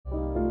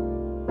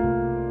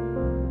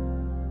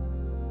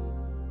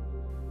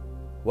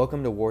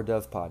Welcome to War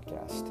Dove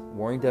Podcast.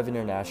 Warring Dove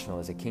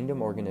International is a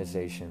kingdom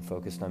organization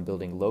focused on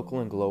building local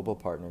and global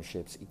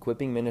partnerships,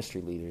 equipping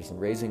ministry leaders, and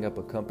raising up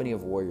a company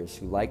of warriors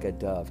who, like a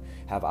dove,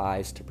 have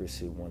eyes to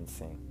pursue one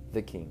thing,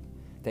 the King.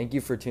 Thank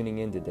you for tuning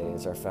in today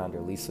as our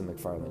founder, Lisa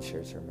McFarland,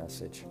 shares her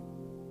message.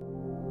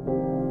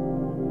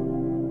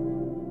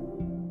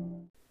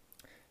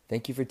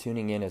 Thank you for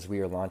tuning in as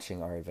we are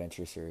launching our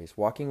adventure series.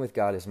 Walking with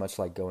God is much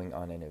like going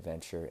on an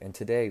adventure, and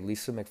today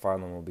Lisa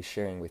McFarland will be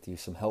sharing with you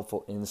some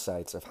helpful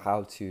insights of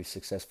how to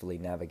successfully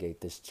navigate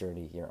this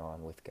journey you're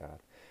on with God.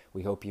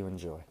 We hope you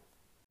enjoy.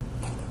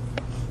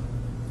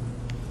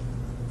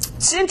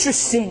 It's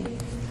interesting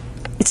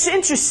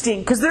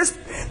because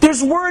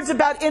there's words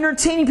about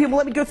entertaining people.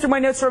 Let me go through my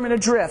notes or I'm going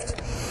to drift.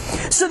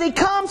 So they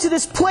come to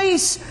this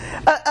place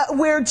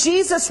where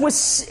Zacchaeus was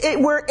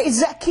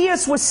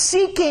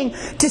seeking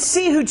to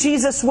see who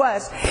Jesus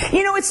was.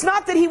 You know, it's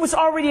not that he was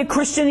already a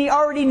Christian. He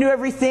already knew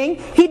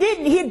everything. He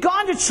didn't. He had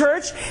gone to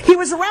church. He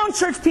was around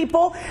church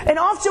people. And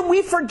often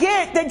we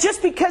forget that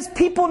just because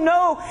people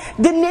know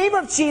the name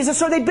of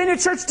Jesus or they've been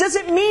to church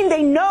doesn't mean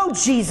they know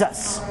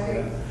Jesus.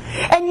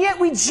 And yet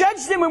we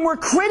judge them and we're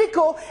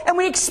critical and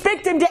we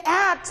expect them to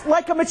act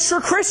like a mature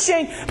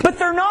Christian, but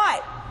they're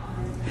not.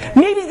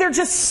 Maybe they're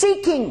just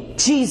seeking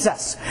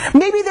Jesus.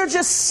 Maybe they're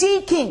just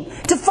seeking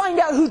to find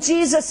out who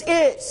Jesus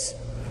is.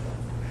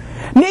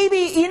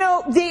 Maybe,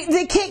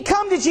 they can't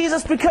come to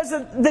Jesus because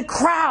of the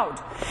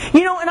crowd.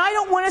 And I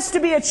don't want us to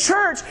be a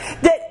church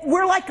that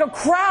we're like a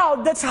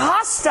crowd that's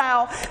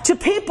hostile to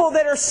people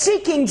that are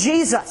seeking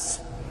Jesus.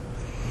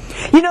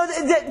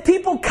 That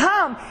people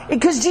come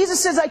because Jesus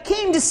says, I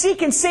came to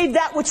seek and save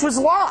that which was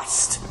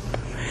lost.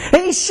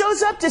 And He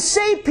shows up to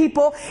save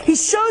people. He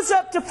shows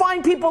up to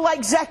find people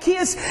like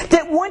Zacchaeus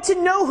that want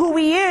to know who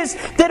He is,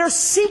 that are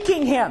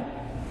seeking Him.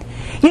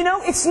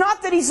 It's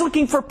not that He's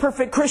looking for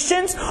perfect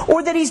Christians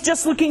or that He's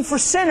just looking for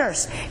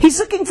sinners. He's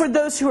looking for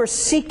those who are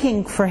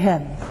seeking for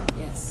Him.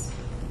 Yes.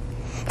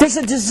 There's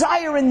a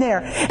desire in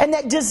there, and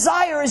that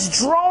desire is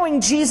drawing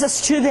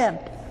Jesus to them.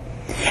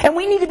 And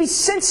we need to be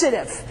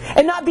sensitive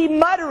and not be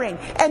muttering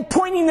and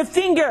pointing the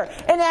finger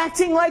and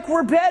acting like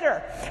we're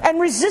better and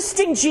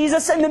resisting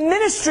Jesus and the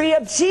ministry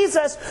of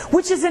Jesus,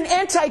 which is an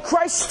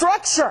antichrist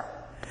structure.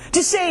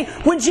 To say,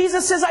 when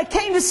Jesus says, I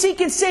came to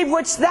seek and save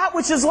that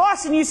which is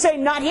lost, and you say,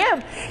 not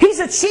Him. He's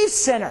a chief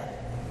sinner.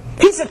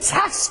 He's a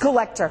tax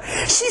collector.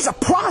 She's a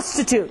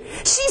prostitute.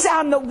 She's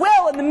out in the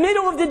well in the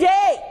middle of the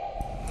day.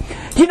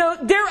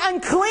 They're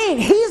unclean.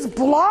 He's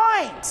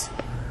blind.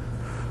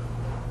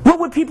 What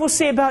would people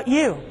say about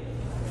you?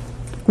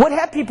 What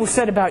have people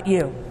said about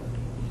you?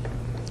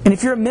 And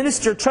if you're a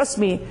minister, trust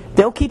me,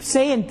 they'll keep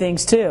saying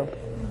things too.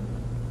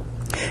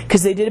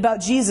 Because they did about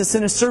Jesus,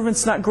 and a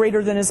servant's not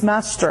greater than his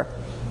master.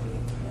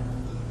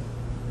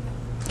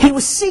 He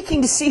was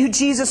seeking to see who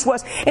Jesus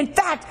was. In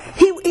fact,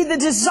 the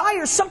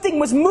desire, something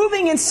was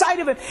moving inside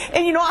of him.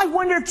 And I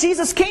wonder if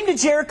Jesus came to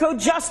Jericho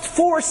just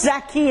for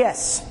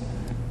Zacchaeus.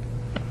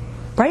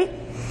 Right?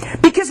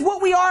 Because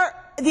what we are,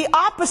 the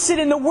opposite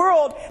in the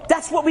world,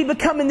 that's what we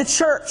become in the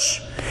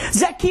church.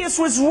 Zacchaeus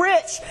was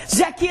rich.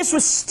 Zacchaeus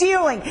was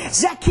stealing.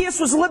 Zacchaeus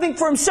was living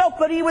for himself,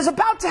 but he was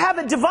about to have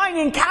a divine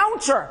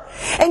encounter.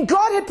 And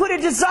God had put a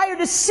desire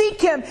to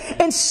seek him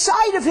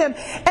inside of him.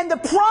 And the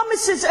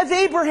promises of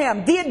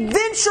Abraham, the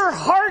adventure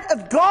heart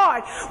of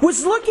God,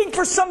 was looking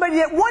for somebody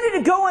that wanted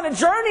to go on a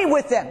journey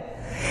with him.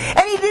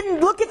 And He didn't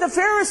look at the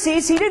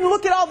Pharisees. He didn't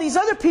look at all these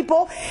other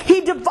people.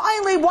 He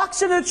divinely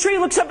walks into the tree,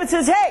 looks up and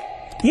says, hey,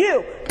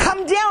 you,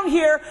 come down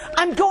here.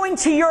 I'm going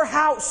to your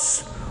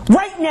house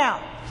right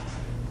now.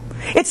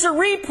 It's a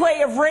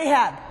replay of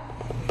Rahab.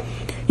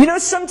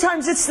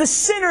 Sometimes it's the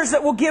sinners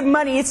that will give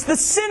money. It's the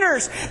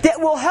sinners that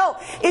will help.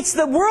 It's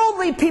the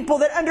worldly people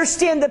that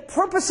understand the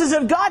purposes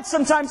of God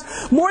sometimes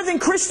more than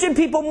Christian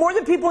people, more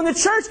than people in the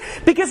church,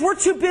 because we're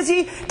too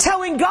busy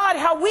telling God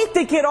how we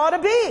think it ought to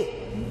be.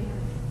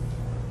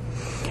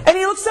 And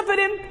He looks up at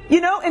him,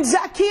 and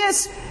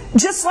Zacchaeus,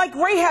 just like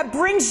Rahab,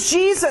 brings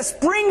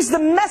the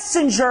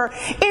messenger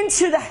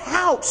into the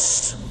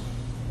house.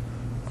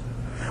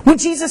 When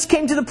Jesus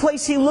came to the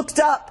place, He looked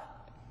up.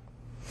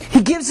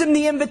 He gives him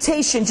the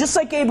invitation, just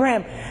like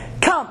Abraham.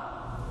 Come.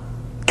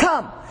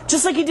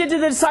 Just like He did to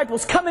the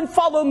disciples. Come and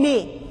follow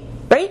me.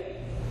 Right?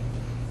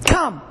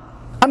 Come.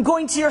 I'm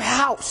going to your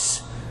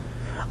house.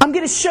 I'm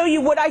going to show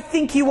you what I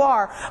think you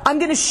are. I'm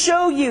going to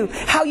show you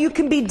how you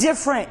can be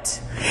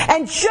different.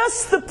 And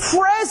just the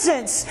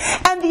presence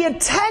and the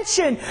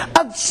attention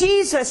of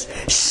Jesus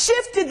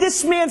shifted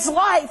this man's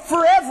life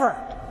forever.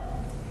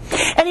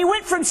 And he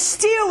went from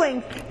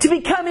stealing to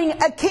becoming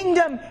a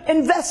kingdom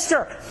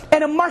investor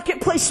and a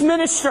marketplace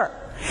minister.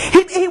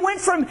 He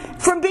went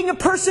from being a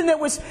person that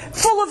was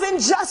full of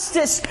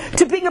injustice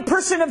to being a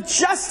person of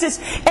justice.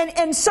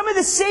 And some of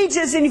the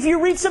sages, and if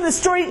you read some of the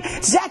story,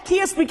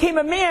 Zacchaeus became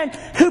a man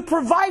who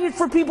provided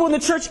for people in the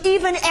church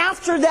even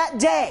after that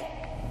day.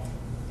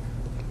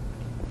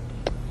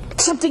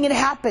 Something had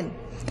happened.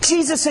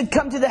 Jesus had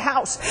come to the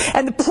house,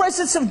 and the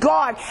presence of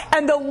God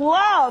and the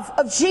love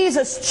of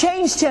Jesus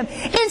changed him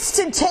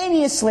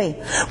instantaneously.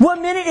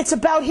 1 minute it's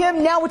about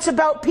him, now it's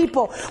about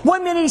people.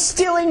 1 minute he's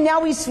stealing,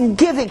 now he's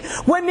giving.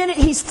 1 minute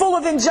he's full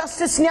of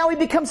injustice, now he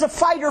becomes a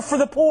fighter for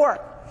the poor.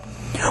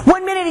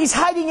 1 minute he's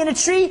hiding in a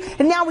tree,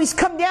 and now he's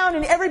come down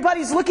and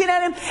everybody's looking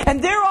at him,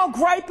 and they're all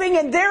griping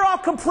and they're all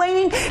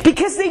complaining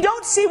because they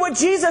don't see what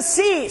Jesus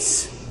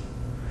sees.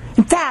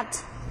 In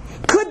fact,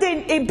 could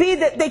it be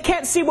that they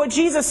can't see what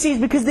Jesus sees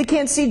because they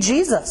can't see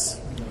Jesus?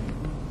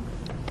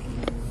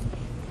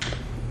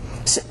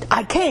 So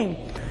I came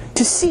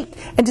to seek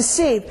and to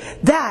save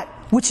that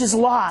which is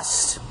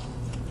lost.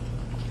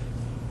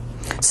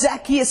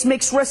 Zacchaeus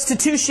makes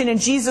restitution and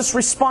Jesus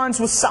responds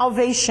with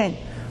salvation.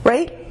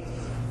 Right?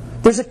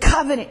 There's a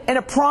covenant and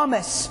a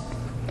promise.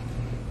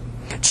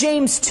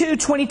 James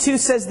 2:22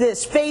 says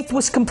this, faith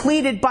was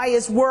completed by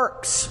his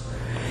works.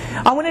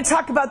 I want to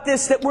talk about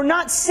this, that we're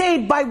not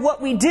saved by what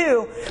we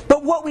do,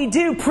 but what we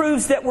do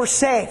proves that we're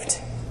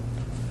saved.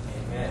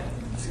 Amen.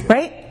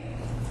 Right?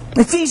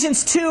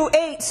 Ephesians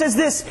 2:8 says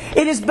this,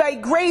 it is by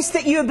grace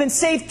that you have been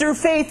saved through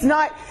faith,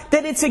 not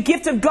that it's a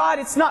gift of God,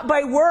 it's not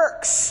by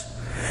works.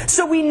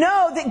 So we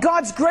know that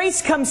God's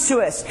grace comes to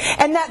us.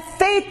 And that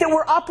faith that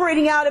we're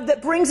operating out of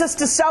that brings us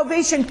to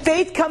salvation,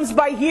 faith comes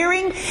by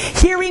hearing.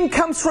 Hearing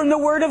comes from the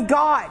Word of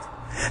God.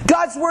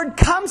 God's Word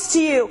comes to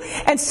you,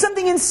 and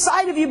something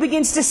inside of you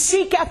begins to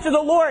seek after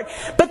the Lord.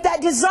 But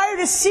that desire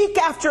to seek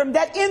after Him,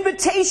 that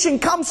invitation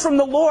comes from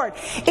the Lord.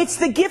 It's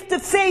the gift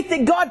of faith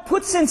that God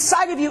puts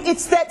inside of you.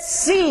 It's that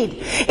seed.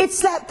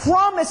 It's that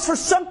promise for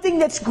something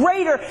that's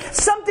greater,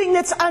 something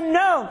that's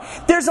unknown.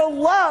 There's a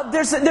love.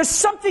 There's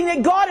something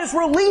that God is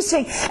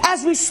releasing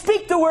as we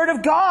speak the Word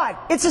of God.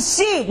 It's a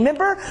seed.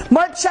 Remember?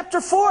 Mark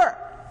chapter 4.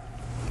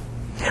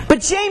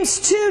 But James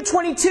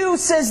 2:22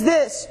 says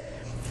this,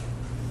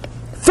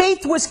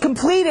 faith was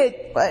completed.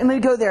 Let me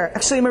go there.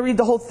 Actually, I'm going to read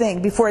the whole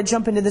thing before I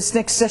jump into this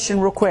next session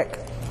real quick.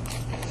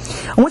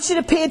 I want you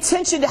to pay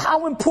attention to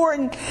how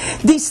important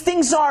these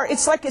things are.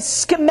 It's like a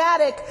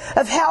schematic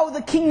of how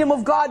the kingdom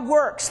of God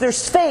works.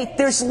 There's faith,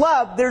 there's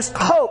love, there's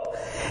hope,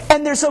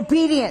 and there's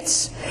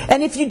obedience.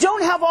 And if you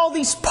don't have all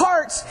these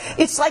parts,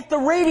 it's like the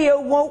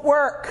radio won't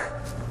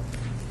work.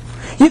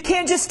 You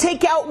can't just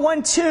take out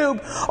one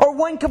tube or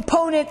one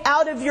component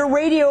out of your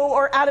radio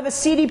or out of a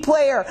CD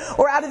player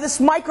or out of this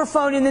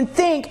microphone and then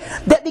think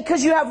that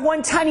because you have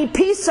one tiny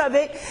piece of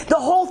it, the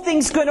whole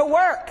thing's going to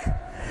work.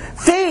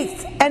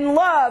 Faith and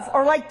love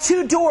are like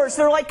two doors.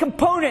 They're like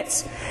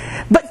components.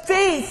 But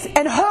faith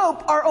and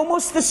hope are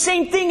almost the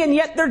same thing, and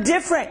yet they're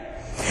different.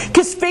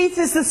 Because faith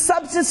is the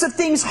substance of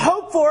things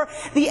hoped for,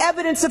 the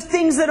evidence of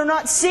things that are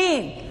not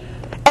seen.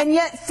 And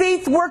yet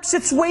faith works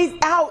its way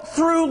out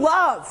through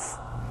love.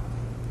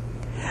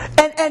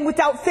 And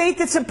without faith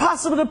it's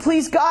impossible to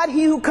please God.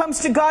 He who comes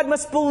to God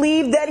must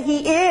believe that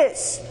He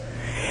is.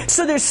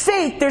 So there's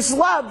faith, there's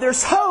love,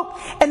 there's hope,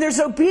 and there's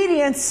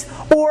obedience,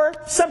 or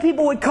some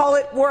people would call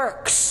it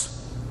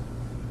works.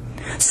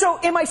 So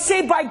am I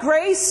saved by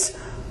grace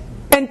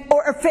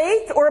or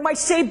faith, or am I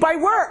saved by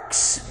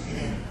works?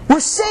 We're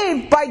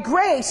saved by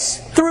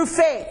grace through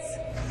faith.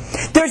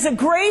 There's a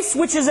grace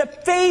which is a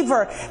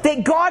favor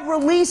that God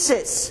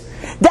releases.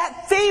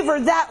 That favor,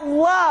 that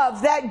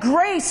love, that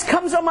grace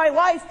comes on my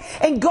life,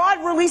 and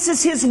God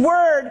releases His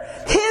Word,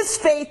 His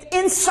faith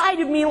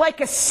inside of me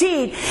like a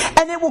seed,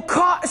 and it will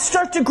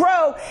start to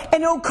grow,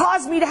 and it will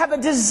cause me to have a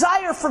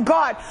desire for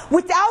God.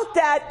 Without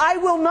that, I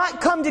will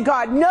not come to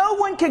God. No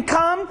one can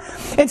come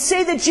and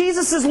say that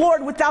Jesus is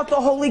Lord without the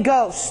Holy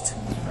Ghost.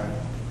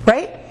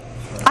 Right?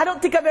 I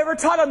don't think I've ever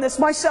taught on this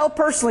myself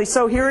personally,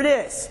 so here it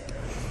is.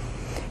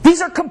 These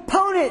are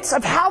components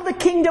of how the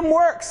kingdom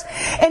works.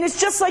 And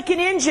it's just like an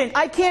engine.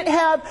 I can't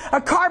have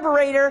a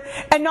carburetor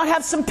and not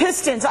have some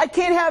pistons. I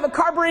can't have a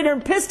carburetor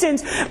and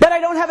pistons, but I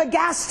don't have a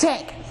gas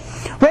tank.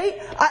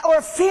 Right? Or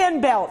a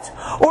fan belt.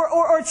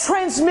 Or a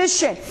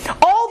transmission.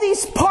 All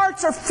these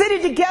parts are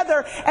fitted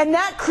together, and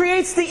that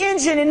creates the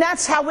engine, and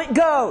that's how it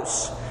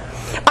goes.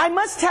 I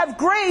must have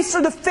grace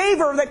or the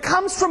favor that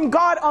comes from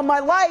God on my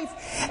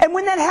life. And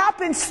when that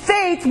happens,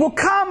 faith will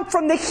come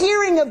from the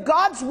hearing of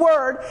God's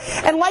Word,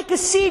 and like a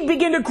seed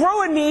begin to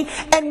grow in me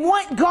and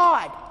want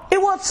God. It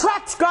will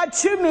attract God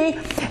to me,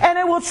 and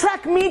it will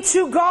attract me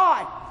to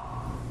God.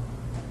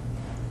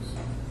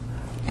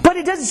 But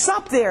it doesn't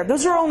stop there.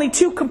 Those are only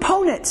two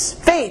components,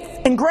 faith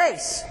and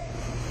grace.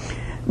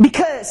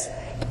 Because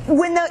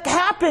when that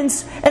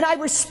happens and I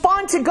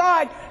respond to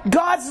God,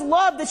 God's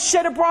love that's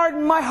shed abroad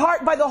in my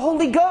heart by the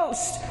Holy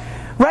Ghost,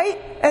 right?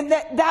 And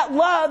that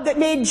love that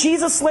made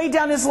Jesus lay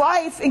down His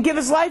life and give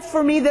His life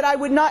for me that I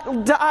would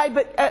not die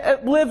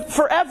but live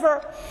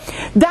forever,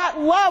 that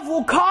love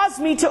will cause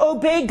me to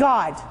obey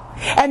God.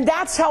 And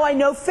that's how I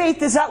know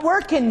faith is at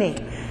work in me.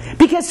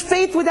 Because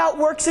faith without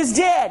works is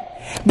dead.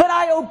 But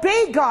I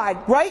obey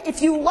God, right?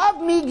 If you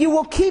love me, you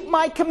will keep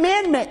my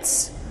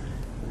commandments.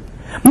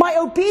 My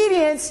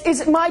obedience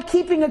is my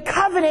keeping a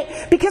covenant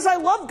because I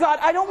love God.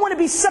 I don't want to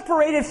be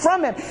separated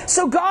from Him.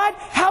 So God,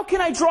 how can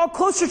I draw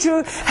closer to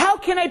You? How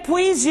can I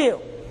please You?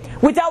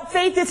 Without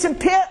faith, it's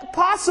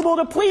impossible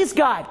to please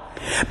God.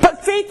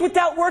 But faith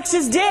without works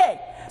is dead.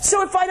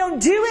 So if I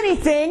don't do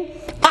anything,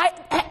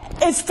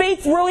 is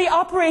faith really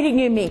operating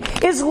in me?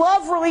 Is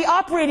love really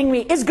operating in me?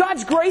 Is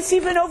God's grace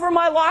even over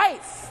my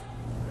life?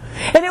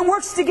 And it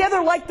works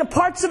together like the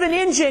parts of an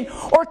engine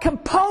or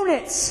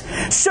components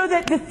so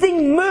that the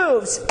thing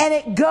moves and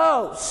it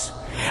goes.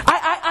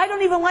 I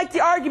don't even like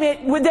the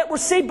argument that we're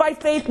saved by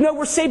faith, no,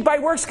 we're saved by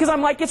works, because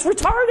I'm like, it's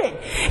retarded.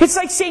 It's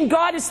like saying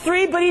God is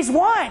 3, but He's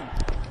 1.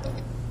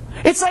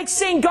 It's like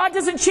saying God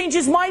doesn't change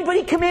His mind, but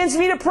He commands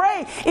me to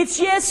pray. It's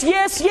yes,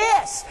 yes,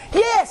 yes.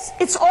 Yes,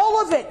 it's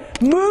all of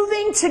it.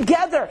 Moving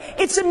together.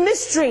 It's a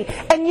mystery.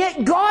 And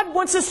yet God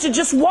wants us to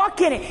just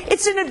walk in it.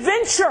 It's an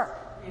adventure.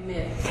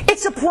 Amen.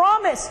 It's a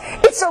promise.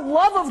 It's a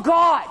love of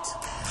God.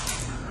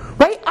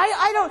 Right?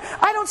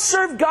 I don't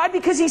serve God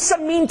because He's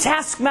some mean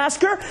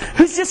taskmaster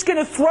who's just going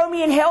to throw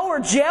me in hell or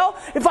jail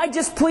if I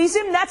displease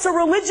Him. That's a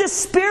religious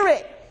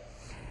spirit.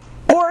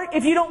 Or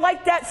if you don't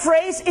like that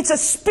phrase, it's a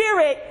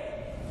spirit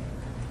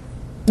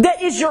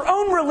that is your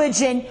own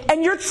religion,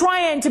 and you're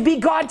trying to be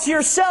God to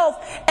yourself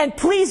and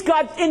please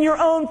God in your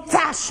own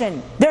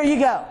fashion. There you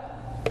go.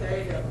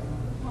 There you go.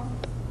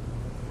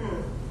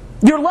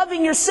 You're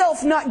loving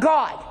yourself, not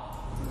God.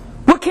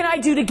 What can I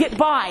do to get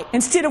by?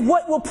 Instead of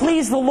what will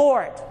please the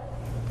Lord.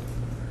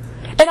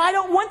 And I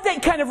don't want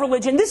that kind of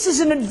religion. This is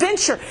an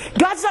adventure.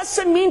 God's not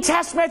some mean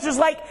taskmaster who's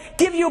like,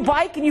 give you a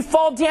bike and you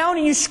fall down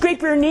and you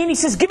scrape your knee and He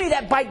says, give me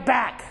that bike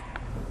back.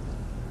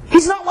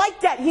 He's not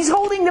like that. He's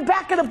holding the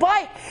back of the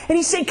bike and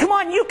He's saying, come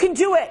on, you can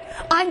do it.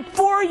 I'm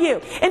for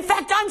you. In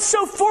fact, I'm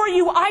so for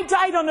you, I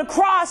died on the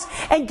cross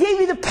and gave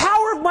you the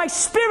power of my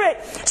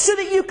Spirit so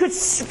that you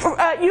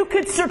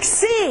could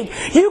succeed.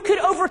 You could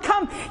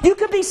overcome. You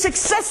could be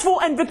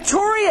successful and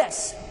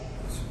victorious.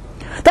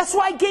 That's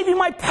why I gave you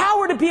my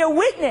power to be a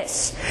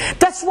witness.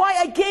 That's why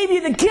I gave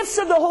you the gifts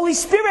of the Holy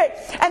Spirit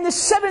and the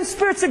 7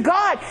 spirits of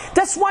God.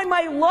 That's why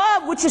my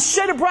love, which is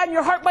shed abroad in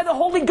your heart by the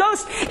Holy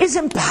Ghost, is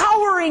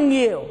empowering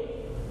you.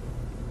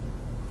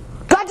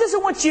 God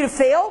doesn't want you to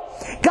fail.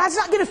 God's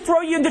not going to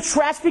throw you in the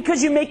trash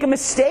because you make a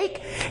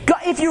mistake. God,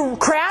 if you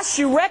crash,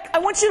 you wreck. I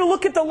want you to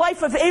look at the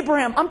life of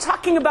Abraham. I'm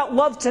talking about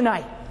love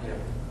tonight.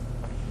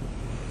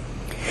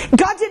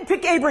 God didn't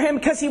pick Abraham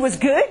because he was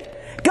good.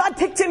 God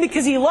picked him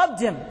because He loved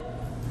him.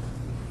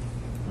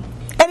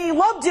 And He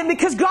loved him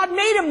because God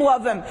made him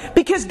love him.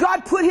 Because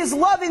God put His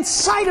love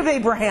inside of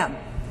Abraham.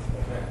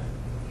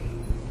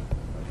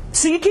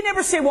 So you can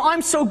never say, well,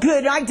 I'm so good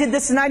and I did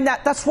this and I'm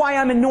that. That's why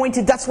I'm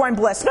anointed. That's why I'm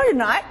blessed. No, you're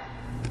not.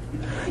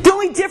 The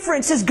only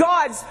difference is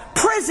God's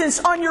presence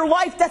on your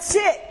life. That's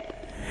it.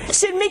 It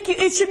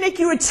should make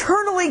you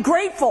eternally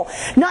grateful.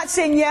 Not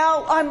saying,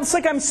 it's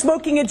like I'm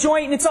smoking a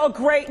joint and it's all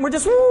great and we're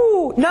just,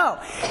 woo. No.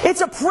 It's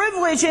a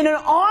privilege and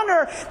an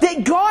honor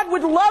that God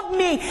would love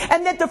me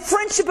and that the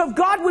friendship of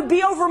God would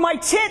be over my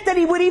tent, that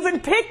He would even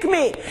pick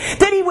me,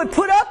 that He would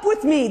put up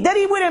with me, that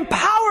He would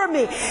empower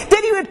me,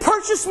 that He would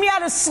purchase me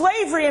out of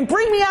slavery and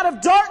bring me out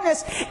of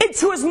darkness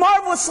into His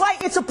marvelous light.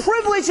 It's a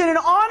privilege and an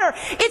honor.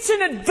 It's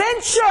an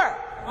adventure.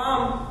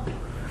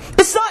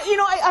 It's not,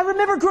 I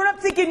remember growing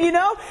up thinking,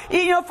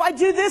 if I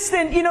do this,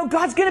 then,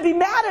 God's going to be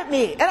mad at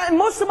me. And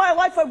most of my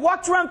life I've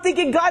walked around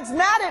thinking God's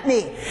mad at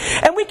me.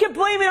 And we can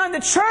blame it on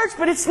the church,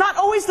 but it's not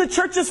always the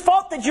church's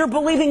fault that you're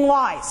believing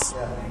lies.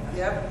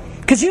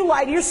 Because you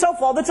lie to yourself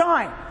all the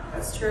time.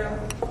 That's true.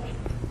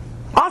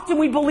 Often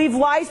we believe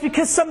lies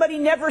because somebody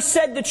never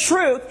said the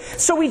truth,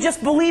 so we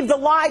just believe the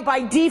lie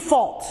by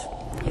default.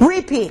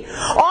 Repeat.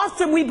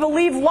 Often we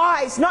believe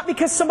lies, not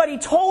because somebody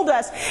told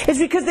us, it's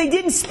because they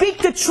didn't speak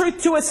the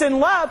truth to us in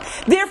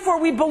love. Therefore,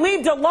 we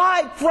believed a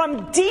lie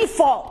from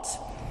default.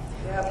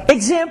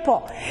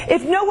 Example.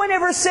 If no one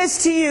ever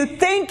says to you,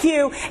 thank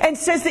you, and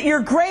says that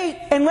you're great,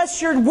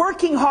 unless you're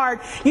working hard,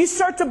 you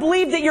start to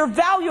believe that your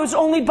value is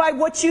only by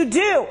what you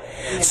do.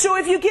 So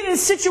if you get in a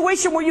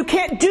situation where you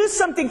can't do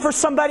something for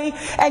somebody,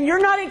 and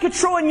you're not in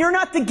control and you're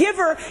not the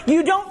giver,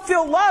 you don't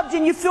feel loved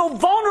and you feel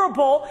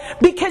vulnerable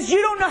because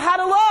you don't know how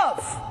to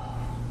love.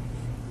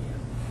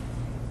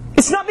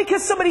 It's not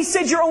because somebody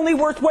said you're only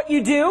worth what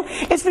you do.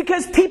 It's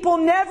because people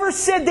never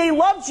said they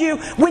loved you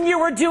when you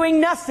were doing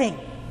nothing.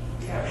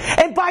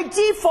 And by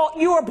default,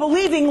 you are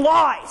believing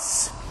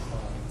lies.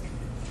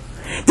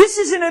 This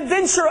is an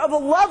adventure of a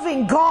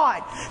loving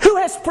God who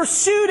has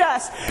pursued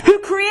us, who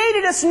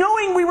created us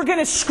knowing we were going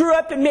to screw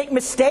up and make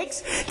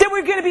mistakes, that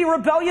we were going to be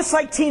rebellious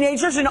like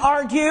teenagers and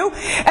argue,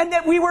 and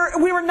that we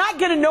were not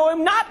going to know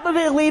Him, not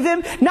believe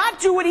Him, not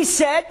do what He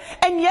said,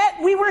 and yet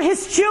we were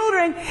His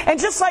children. And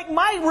just like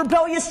my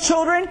rebellious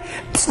children,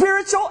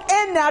 spiritual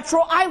and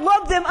natural, I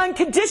love them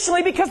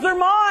unconditionally because they're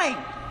mine.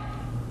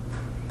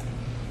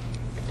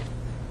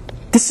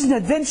 This is an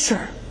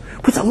adventure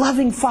with a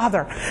loving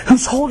Father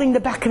who's holding the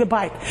back of the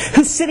bike,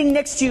 who's sitting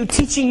next to you,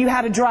 teaching you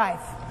how to drive.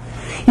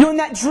 In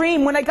that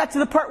dream, when I got to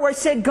the part where I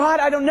said, God,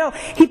 I don't know,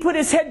 He put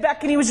His head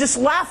back and He was just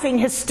laughing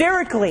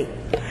hysterically.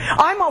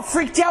 I'm all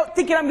freaked out,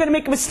 thinking I'm going to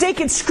make a mistake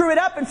and screw it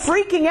up and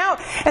freaking out.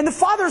 And the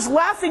Father's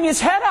laughing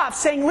His head off,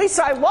 saying,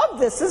 Lisa, I love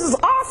this. This is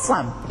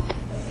awesome.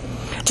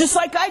 Just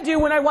like I do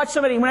when I watch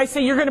somebody. When I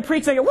say, you're going to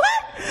preach, I go,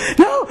 what?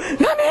 No,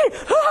 not me.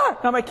 Ah.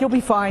 I'm like, you'll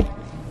be fine.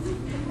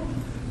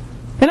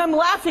 And I'm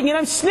laughing and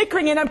I'm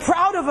snickering and I'm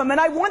proud of them and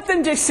I want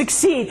them to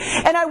succeed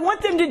and I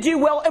want them to do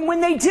well. And when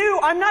they do,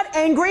 I'm not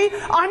angry.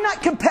 I'm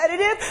not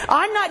competitive.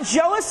 I'm not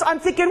jealous. I'm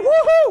thinking,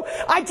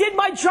 woohoo! I did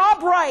my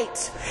job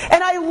right.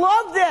 And I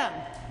love them.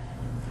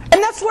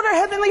 And that's what our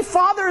Heavenly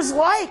Father is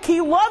like. He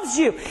loves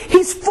you.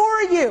 He's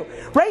for you.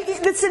 Right?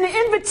 It's an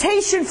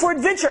invitation for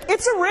adventure.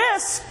 It's a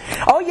risk.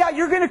 Oh yeah,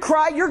 you're going to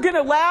cry. You're going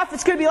to laugh.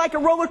 It's going to be like a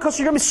roller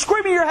coaster. You're going to be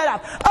screaming your head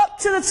off. Up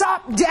to the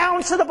top,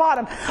 down to the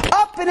bottom.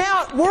 Up and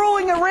out,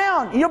 whirling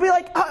around. And you'll be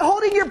like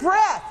holding your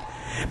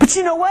breath. But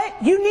you know what?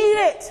 You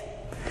need it.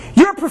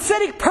 You're a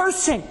prophetic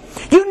person.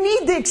 You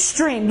need the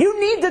extreme. You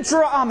need the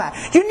drama.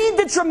 You need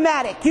the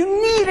dramatic. You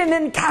need an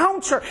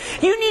encounter.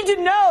 You need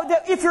to know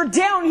that if you're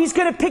down, He's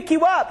going to pick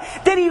you up.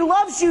 That He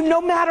loves you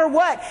no matter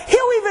what.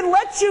 He'll even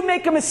let you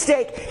make a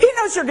mistake. He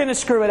knows you're going to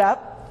screw it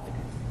up.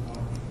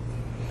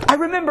 I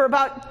remember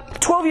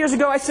about 12 years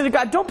ago, I said to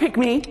God, don't pick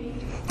me.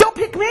 Don't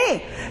pick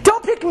me.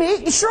 Don't pick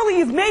me. Surely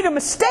you've made a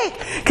mistake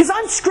because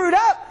I'm screwed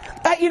up.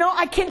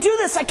 I can't do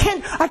this. I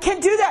can't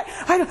do that.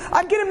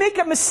 I'm going to make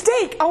a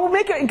mistake. I will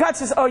make it. And God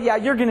says, oh yeah,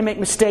 you're going to make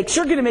mistakes.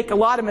 You're going to make a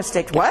lot of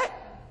mistakes. What?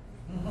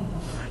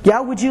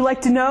 Yeah, would you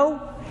like to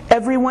know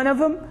every one of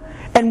them?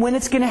 And when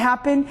it's going to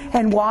happen?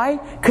 And why?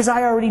 Because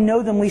I already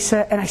know them,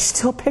 Lisa, and I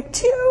still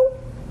picked you.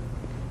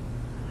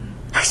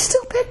 I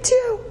still picked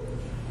you.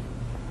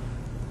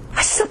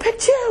 I still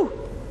picked you.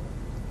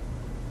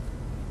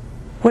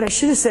 What I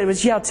should have said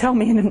was, yeah, tell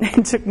me,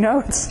 and took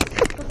notes.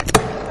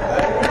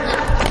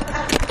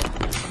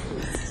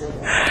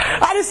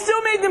 I'd have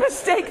still made the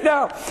mistake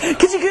though.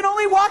 Because you can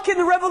only walk in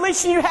the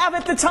revelation you have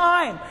at the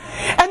time.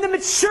 And the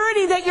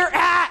maturity that you're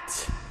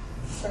at.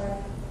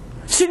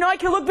 So I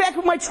can look back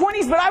at my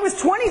 20s, but I was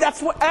 20.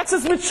 That's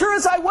as mature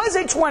as I was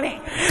at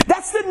 20.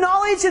 That's the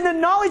knowledge and the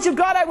knowledge of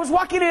God I was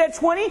walking in at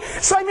 20.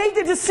 So I made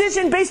the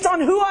decision based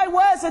on who I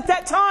was at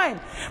that time.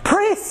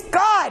 Praise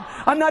God.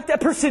 I'm not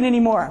that person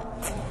anymore.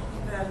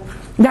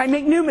 Now I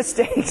make new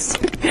mistakes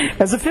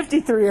as a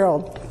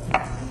 53-year-old.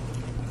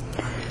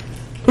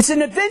 It's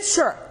an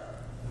adventure.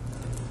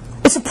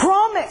 It's a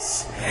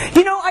promise.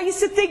 I used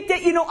to think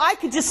that, I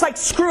could just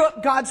screw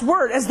up God's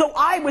word as though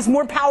I was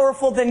more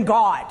powerful than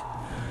God.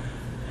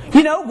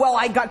 Well,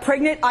 I got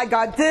pregnant, I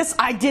got this,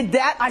 I did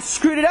that, I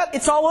screwed it up,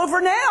 it's all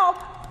over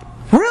now.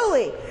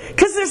 Really?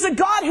 Because there's a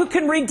God who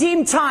can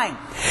redeem time.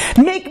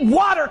 Make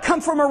water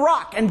come from a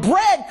rock and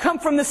bread come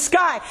from the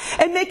sky.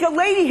 And make a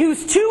lady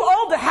who's too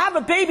old to have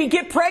a baby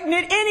get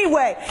pregnant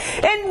anyway.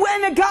 And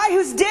when a guy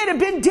who's dead and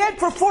been dead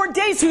for 4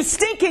 days who's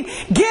stinking,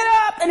 get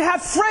up and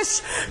have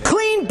fresh,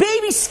 clean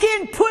baby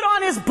skin put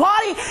on his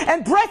body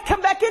and breath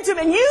come back into him.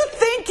 And you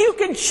think you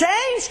can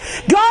change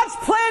God's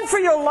plan for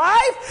your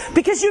life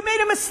because you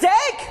made a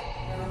mistake?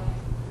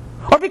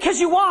 Or because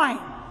you whine?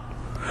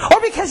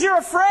 Or because you're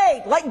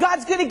afraid, like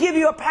God's going to give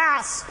you a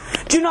pass.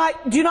 Do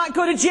not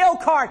go to jail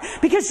card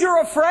because you're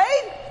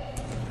afraid?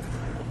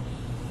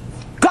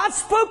 God's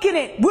spoken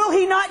it. Will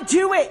He not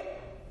do it?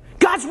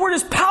 God's word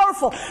is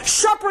powerful,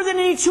 sharper than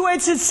any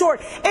two-edged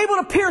sword, able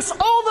to pierce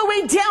all the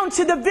way down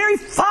to the very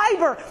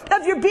fiber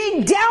of your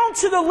being, down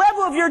to the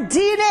level of your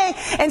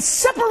DNA, and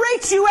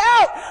separates you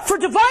out for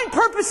divine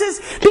purposes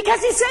because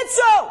He said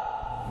so.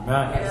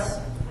 Nice.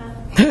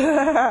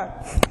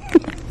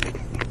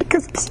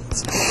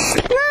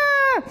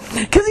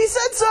 Because He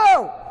said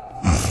so.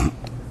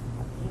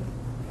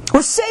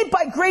 We're saved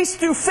by grace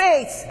through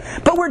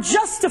faith, but we're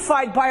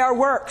justified by our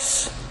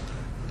works.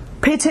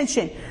 Pay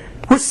attention.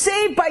 We're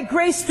saved by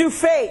grace through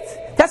faith.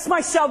 That's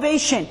my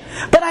salvation.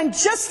 But I'm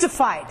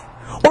justified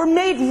or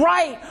made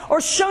right or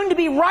shown to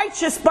be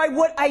righteous by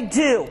what I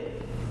do.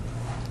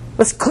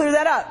 Let's clear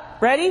that up.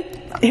 Ready?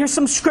 Here's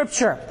some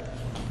scripture.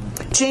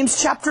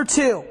 James chapter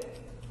 2,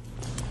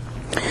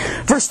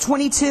 verse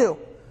 22.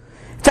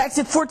 In fact,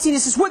 at 14 it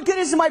says, what good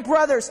is it, my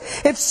brothers,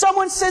 if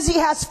someone says he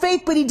has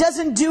faith but he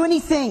doesn't do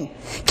anything?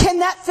 Can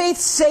that faith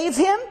save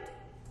him?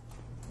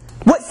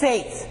 What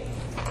faith?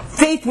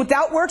 Faith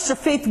without works or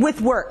faith with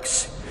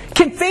works?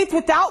 Can faith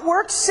without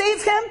works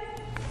save him?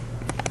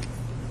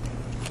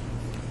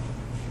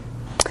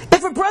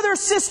 If a brother or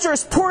sister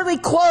is poorly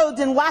clothed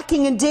and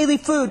lacking in daily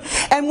food,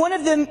 and one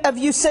of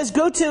you says,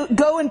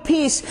 go in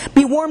peace,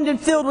 be warmed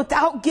and filled,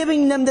 without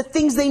giving them the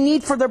things they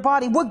need for their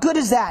body, what good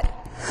is that?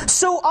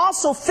 So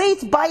also,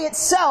 faith by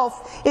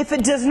itself, if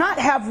it does not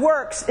have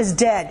works, is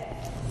dead.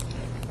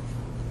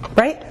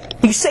 Right?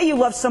 You say you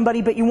love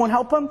somebody, but you won't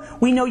help them.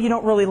 We know you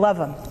don't really love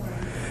them.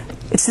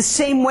 It's the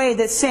same way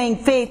that saying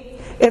faith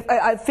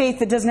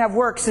that doesn't have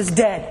works is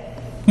dead.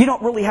 You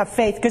don't really have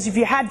faith, because if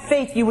you had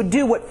faith, you would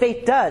do what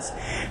faith does.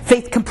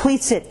 Faith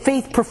completes it.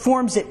 Faith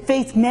performs it.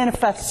 Faith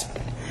manifests.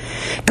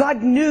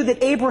 God knew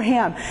that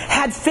Abraham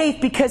had faith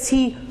because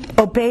he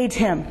obeyed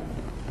Him.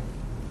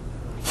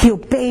 He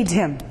obeyed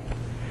Him.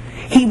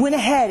 He went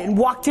ahead and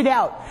walked it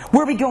out.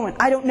 Where are we going?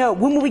 I don't know.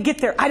 When will we get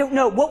there? I don't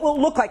know. What will it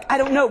look like? I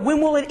don't know.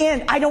 When will it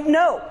end? I don't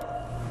know.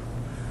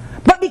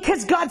 But Not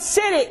because God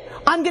said it.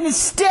 I'm going to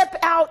step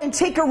out and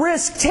take a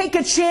risk, take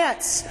a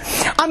chance.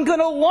 I'm going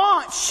to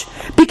launch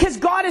because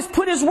God has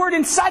put His Word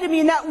inside of me,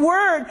 and that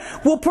Word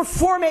will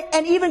perform it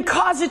and even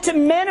cause it to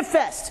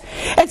manifest.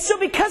 And so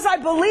because I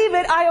believe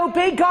it, I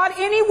obey God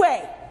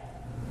anyway.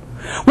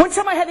 One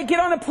time I had to get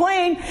on a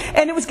plane,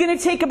 and it was going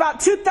to take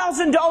about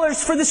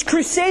 $2,000 for this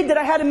crusade that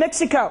I had in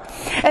Mexico.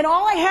 And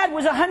all I had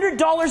was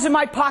 $100 in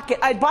my pocket.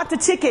 I bought the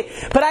ticket,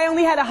 but I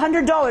only had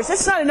 $100.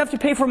 That's not enough to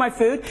pay for my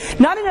food,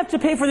 not enough to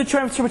pay for the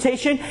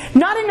transportation,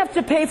 not enough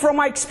to pay for all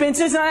my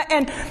expenses.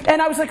 And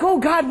I was like, oh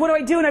God, what do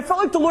I do? And I felt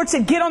like the Lord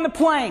said, get on the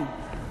plane.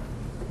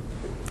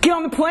 Get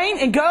on the plane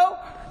and go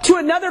to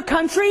another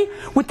country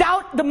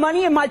without the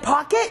money in my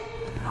pocket?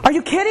 Are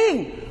you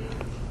kidding?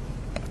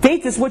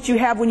 Faith is what you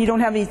have when you don't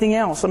have anything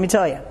else, let me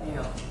tell you.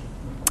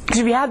 Because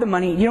if you have the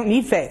money, you don't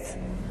need faith.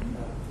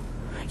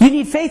 You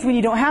need faith when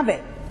you don't have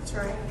it. That's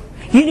right.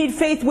 You need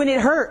faith when it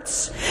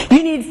hurts.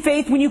 You need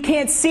faith when you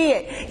can't see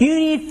it. You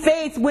need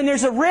faith when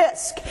there's a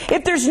risk.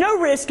 If there's no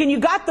risk and you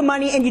got the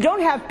money and you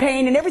don't have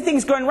pain and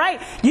everything's going right,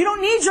 you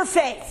don't need your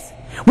faith.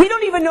 We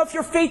don't even know if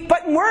your faith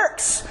button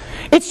works.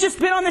 It's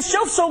just been on the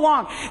shelf so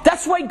long.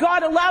 That's why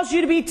God allows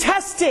you to be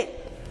tested.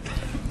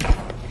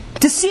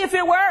 To see if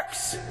it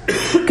works.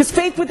 Because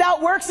faith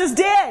without works is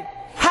dead.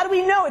 How do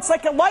we know? It's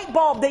like a light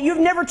bulb that you've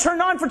never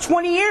turned on for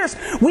 20 years.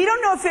 We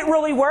don't know if it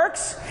really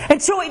works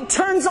until it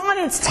turns on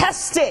and it's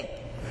tested.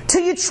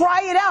 Till you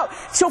try it out.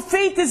 So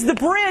faith is the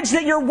bridge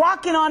that you're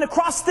walking on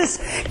across this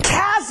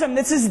chasm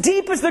that's as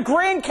deep as the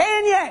Grand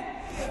Canyon.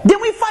 Then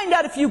we find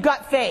out if you've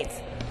got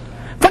faith.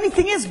 Funny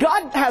thing is,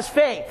 God has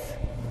faith.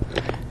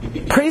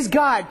 Praise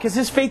God, because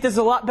His faith is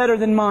a lot better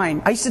than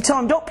mine. I used to tell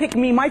Him, don't pick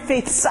me, my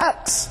faith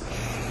sucks.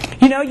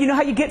 You know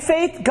how you get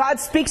faith? God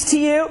speaks to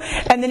you,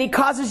 and then He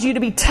causes you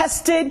to be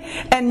tested,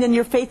 and then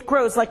your faith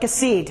grows like a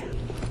seed.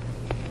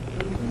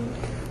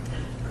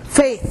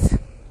 Faith.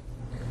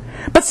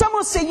 But some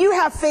will say, you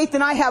have faith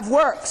and I have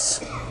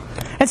works.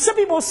 And some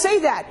people will say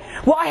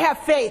that. Well, I have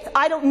faith.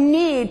 I don't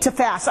need to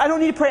fast. I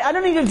don't need to pray. I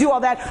don't need to do all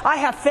that. I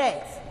have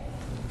faith.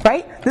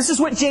 Right? This is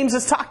what James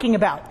is talking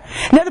about.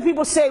 And other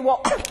people say,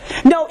 well,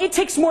 no, it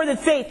takes more than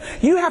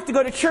faith. You have to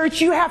go to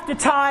church. You have to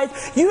tithe.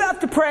 You have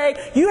to pray.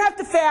 You have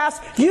to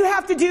fast. You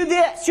have to do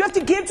this. You have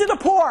to give to the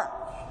poor.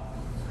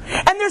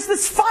 And there's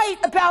this fight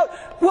about,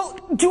 well,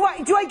 do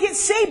I get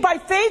saved by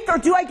faith or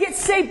do I get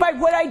saved by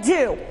what I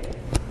do?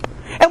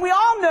 And we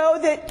all know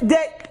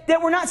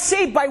that we're not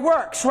saved by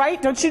works,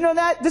 right? Don't you know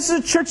that? This is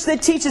a church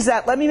that teaches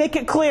that. Let me make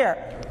it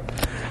clear.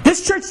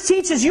 This church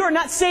teaches you are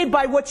not saved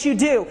by what you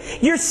do.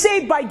 You're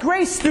saved by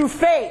grace through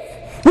faith,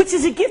 which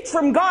is a gift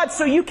from God,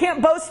 so you can't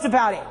boast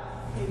about it.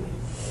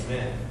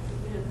 Amen.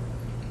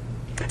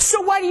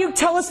 So why do you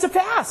tell us to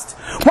fast?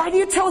 Why do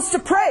you tell us to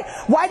pray?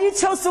 Why do you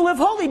tell us to live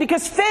holy?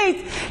 Because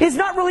faith is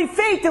not really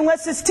faith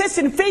unless it's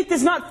tested. And faith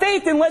is not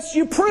faith unless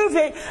you prove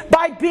it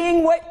by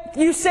being what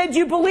you said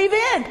you believe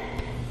in.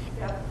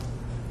 Yep.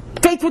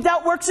 Faith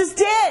without works is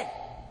dead.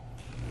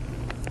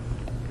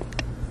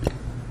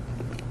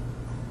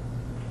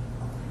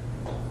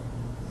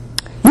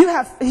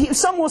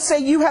 Some will say,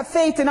 you have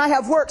faith and I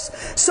have works.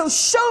 So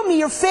show me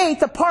your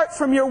faith apart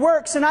from your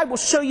works, and I will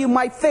show you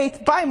my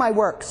faith by my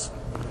works.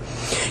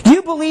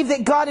 You believe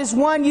that God is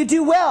one, you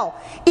do well.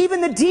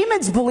 Even the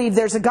demons believe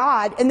there's a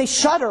God, and they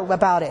shudder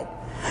about it.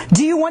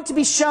 Do you want to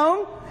be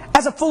shown,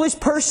 as a foolish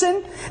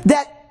person,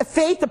 that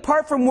faith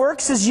apart from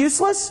works is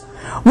useless?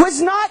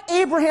 Was not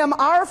Abraham,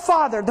 our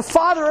father, the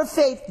father of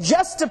faith,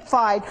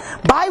 justified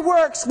by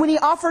works when he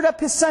offered up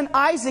his son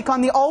Isaac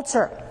on the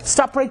altar?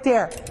 Stop right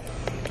there.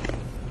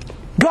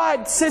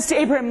 God says to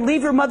Abraham,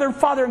 leave your mother and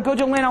father and go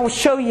to a land I will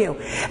show you.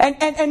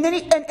 And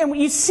then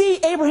you see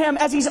Abraham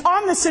as he's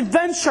on this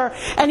adventure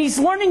and he's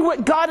learning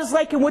what God is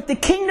like and what the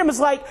kingdom is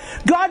like.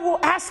 God will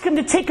ask him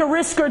to take a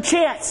risk or a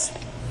chance.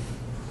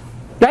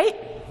 Right?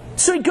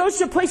 So he goes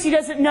to a place he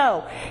doesn't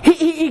know.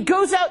 He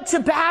goes out to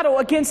battle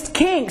against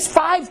kings,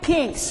 5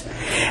 kings.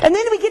 And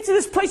then we get to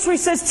this place where he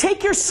says,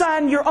 take your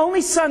son, your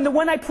only son, the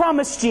one I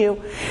promised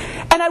you,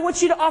 and I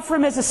want you to offer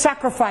him as a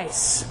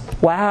sacrifice.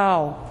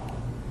 Wow.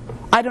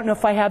 I don't know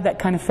if I have that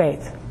kind of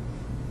faith.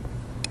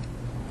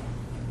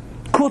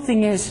 Cool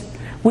thing is,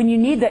 when you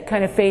need that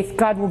kind of faith,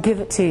 God will give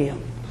it to you.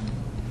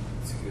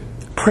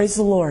 Praise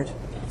the Lord.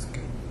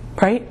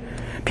 Right?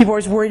 People are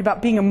always worried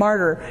about being a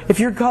martyr. If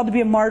you're called to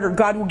be a martyr,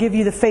 God will give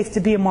you the faith to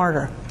be a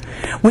martyr.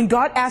 When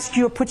God asks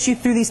you or puts you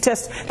through these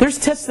tests, there's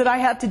tests that I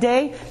have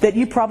today that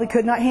you probably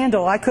could not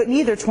handle. I couldn't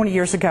either 20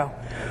 years ago.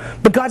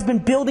 But God's been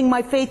building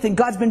my faith, and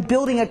God's been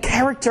building a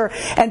character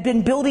and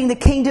been building the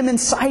kingdom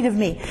inside of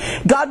me.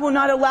 God will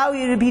not allow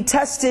you to be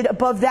tested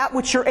above that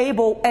which you're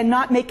able and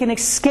not make an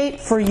escape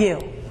for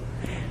you.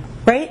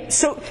 Right?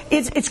 So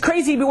it's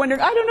crazy to be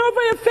wondering, I don't know if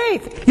I have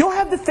faith. You'll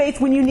have the faith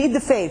when you need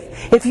the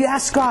faith. If you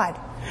ask God,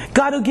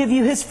 God will give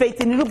you His faith,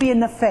 and it'll be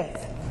enough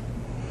faith.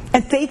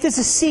 And faith is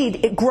a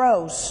seed. It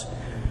grows.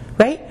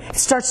 Right? It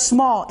starts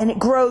small and it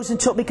grows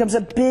until it becomes a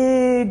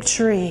big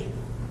tree.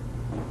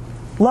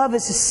 Love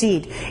is a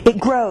seed. It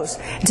grows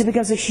until it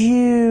becomes a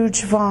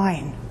huge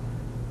vine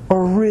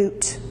or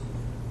root.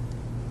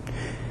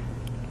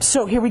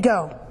 So here we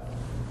go.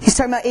 He's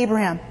talking about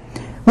Abraham.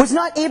 Was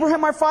not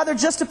Abraham our father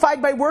justified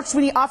by works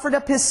when he offered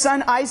up his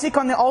son Isaac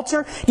on the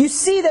altar? You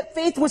see that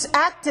faith was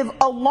active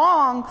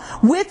along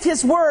with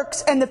his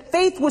works, and the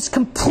faith was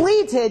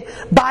completed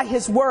by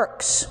his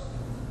works.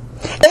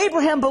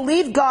 Abraham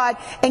believed God,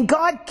 and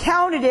God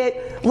counted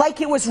it like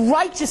it was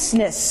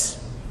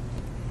righteousness.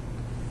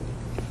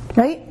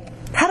 Right?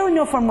 How do I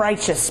know if I'm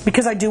righteous?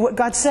 Because I do what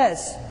God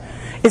says.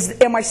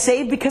 Am I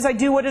saved because I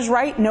do what is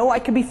right? No, I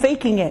could be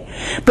faking it.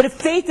 But if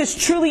faith is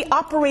truly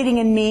operating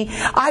in me,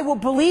 I will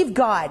believe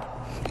God.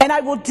 And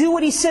I will do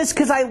what He says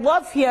because I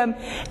love Him.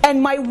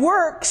 And my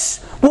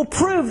works will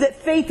prove that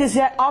faith is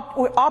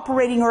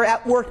operating or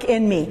at work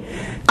in me.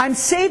 I'm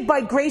saved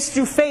by grace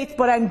through faith,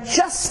 but I'm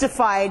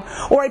justified,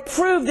 or I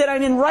prove that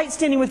I'm in right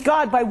standing with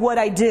God by what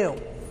I do.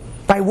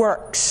 By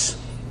works.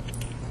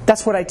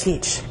 That's what I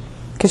teach.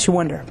 In case you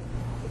wonder.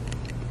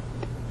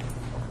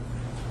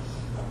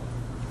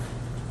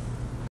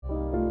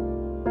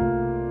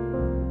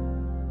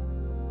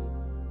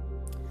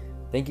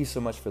 Thank you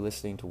so much for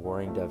listening to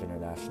Warring Dove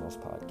International's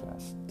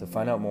podcast. To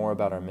find out more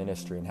about our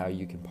ministry and how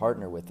you can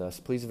partner with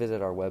us, please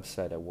visit our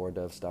website at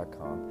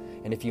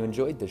wardoves.com. And if you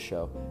enjoyed the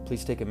show,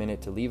 please take a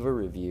minute to leave a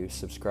review,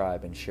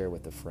 subscribe, and share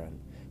with a friend.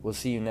 We'll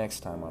see you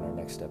next time on our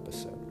next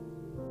episode.